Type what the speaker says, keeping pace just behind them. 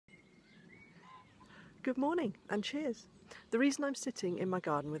Good morning and cheers. The reason I'm sitting in my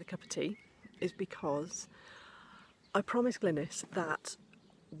garden with a cup of tea is because I promised Glyniss that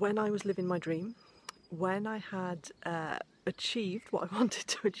when I was living my dream, when I had achieved what I wanted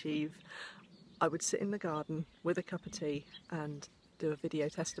to achieve, I would sit in the garden with a cup of tea and do a video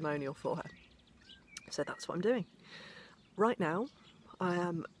testimonial for her. So that's what I'm doing. Right now, I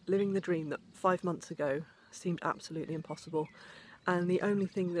am living the dream that 5 months ago seemed absolutely impossible, and the only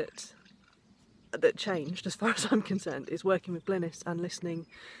thing that changed, as far as I'm concerned, is working with Glyniss and listening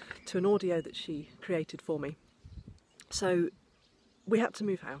to an audio that she created for me. So we had to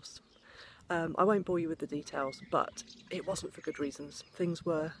move house. I won't bore you with the details, but it wasn't for good reasons. Things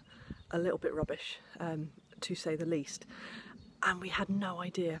were a little bit rubbish, to say the least, and we had no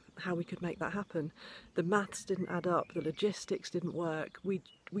idea how we could make that happen. The maths didn't add up, the logistics didn't work. We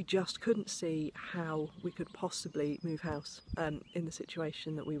just couldn't see how we could possibly move house in the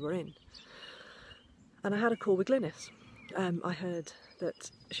situation that we were in. And I had a call with Glyniss. I heard that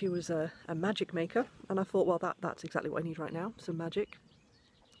she was a magic maker, and I thought, well, that's exactly what I need right now, some magic.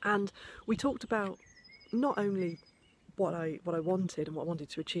 And we talked about not only what I wanted and what I wanted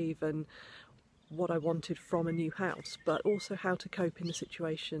to achieve and what I wanted from a new house, but also how to cope in the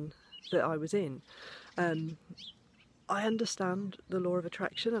situation that I was in. I understand the law of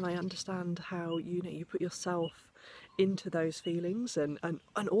attraction, and I understand how you put yourself into those feelings and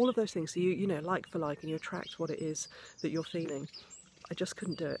all of those things. So you like for like, and you attract what it is that you're feeling. I just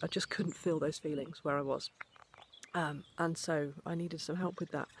couldn't do it. I just couldn't feel those feelings where I was, and so I needed some help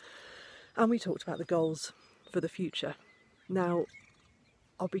with that. And we talked about the goals for the future. Now,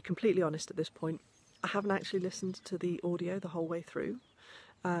 I'll be completely honest at this point, I haven't actually listened to the audio the whole way through,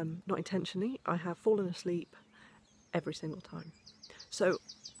 not intentionally. I have fallen asleep every single time, so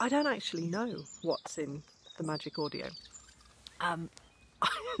I don't actually know what's in the magic audio.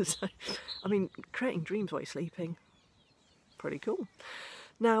 So, I mean, creating dreams while you're sleeping, pretty cool.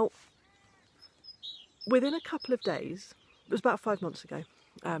 Now, within a couple of days, it was about 5 months ago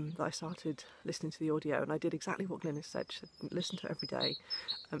that I started listening to the audio, and I did exactly what Glyniss said. She said, listen to it every day,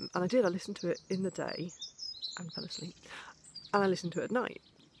 and I did. I listened to it in the day and fell asleep, and I listened to it at night.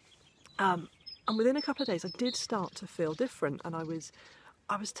 And within a couple of days, I did start to feel different, and I was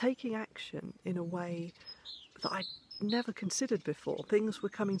taking action in a way that I'd never considered before. Things were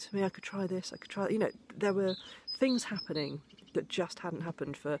coming to me. I could try this. I could try. There were things happening that just hadn't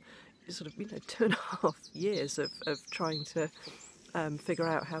happened for sort of 2.5 years of trying to figure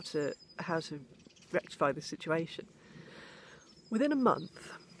out how to rectify the situation. Within a month,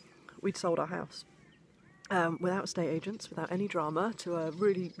 we'd sold our house. Without estate agents, without any drama, to a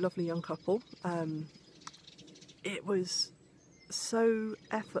really lovely young couple. It was so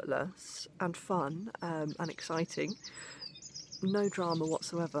effortless and fun and exciting, no drama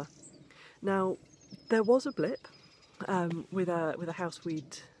whatsoever. Now, there was a blip with a house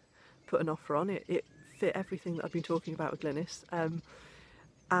we'd put an offer on. It fit everything that I've been talking about with Glyniss,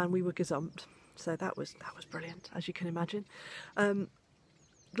 and we were gazumped, so that was brilliant, as you can imagine.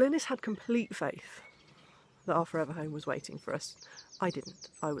 Glyniss had complete faith that our forever home was waiting for us. I didn't.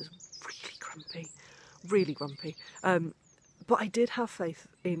 I was really grumpy. But I did have faith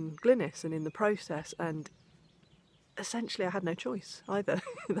in Glyniss and in the process, and essentially I had no choice either.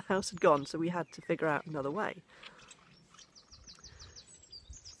 The house had gone, so we had to figure out another way.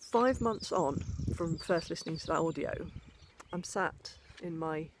 5 months on from first listening to that audio, I'm sat in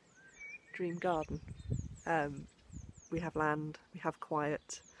my dream garden. We have land, we have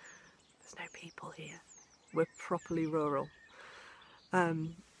quiet, there's no people here. We're properly rural.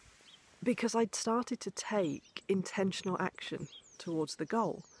 Because I'd started to take intentional action towards the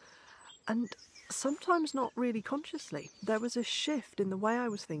goal, and sometimes not really consciously. There was a shift in the way I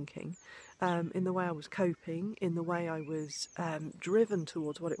was thinking, in the way I was coping, in the way I was driven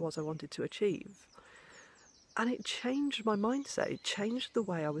towards what it was I wanted to achieve. And it changed my mindset, it changed the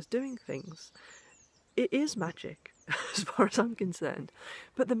way I was doing things. It is magic, as far as I'm concerned.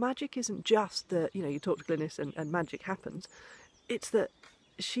 But the magic isn't just that, you talk to Glyniss and magic happens. It's that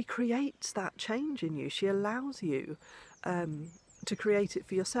she creates that change in you. She allows you to create it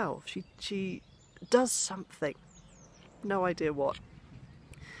for yourself. She does something, no idea what,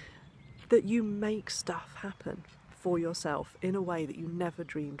 that you make stuff happen for yourself in a way that you never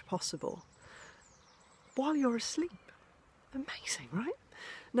dreamed possible while you're asleep. Amazing, right?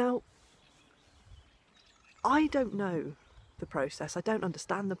 Now, I don't know the process, I don't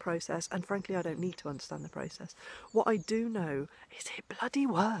understand the process, and frankly I don't need to understand the process. What I do know is it bloody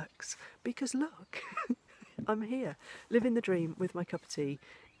works, because look, I'm here, living the dream with my cup of tea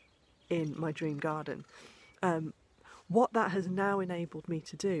in my dream garden. what that has now enabled me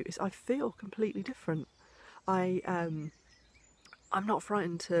to do is I feel completely different. I'm not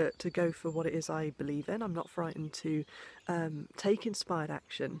frightened to go for what it is I believe in. I'm not frightened to take inspired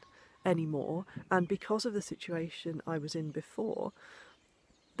action anymore. And because of the situation I was in before,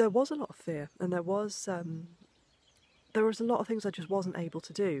 there was a lot of fear, and there was a lot of things I just wasn't able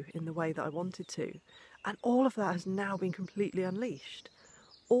to do in the way that I wanted to. And all of that has now been completely unleashed,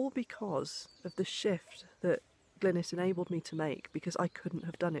 all because of the shift that Glyniss enabled me to make, because I couldn't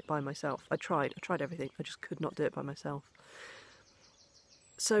have done it by myself. I tried everything, I just could not do it by myself.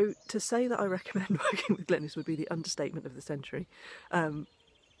 So to say that I recommend working with Glyniss would be the understatement of the century.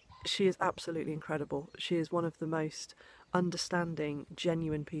 She is absolutely incredible. She is one of the most understanding,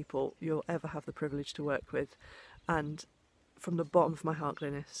 genuine people you'll ever have the privilege to work with. And from the bottom of my heart,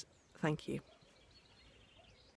 Glyniss, thank you.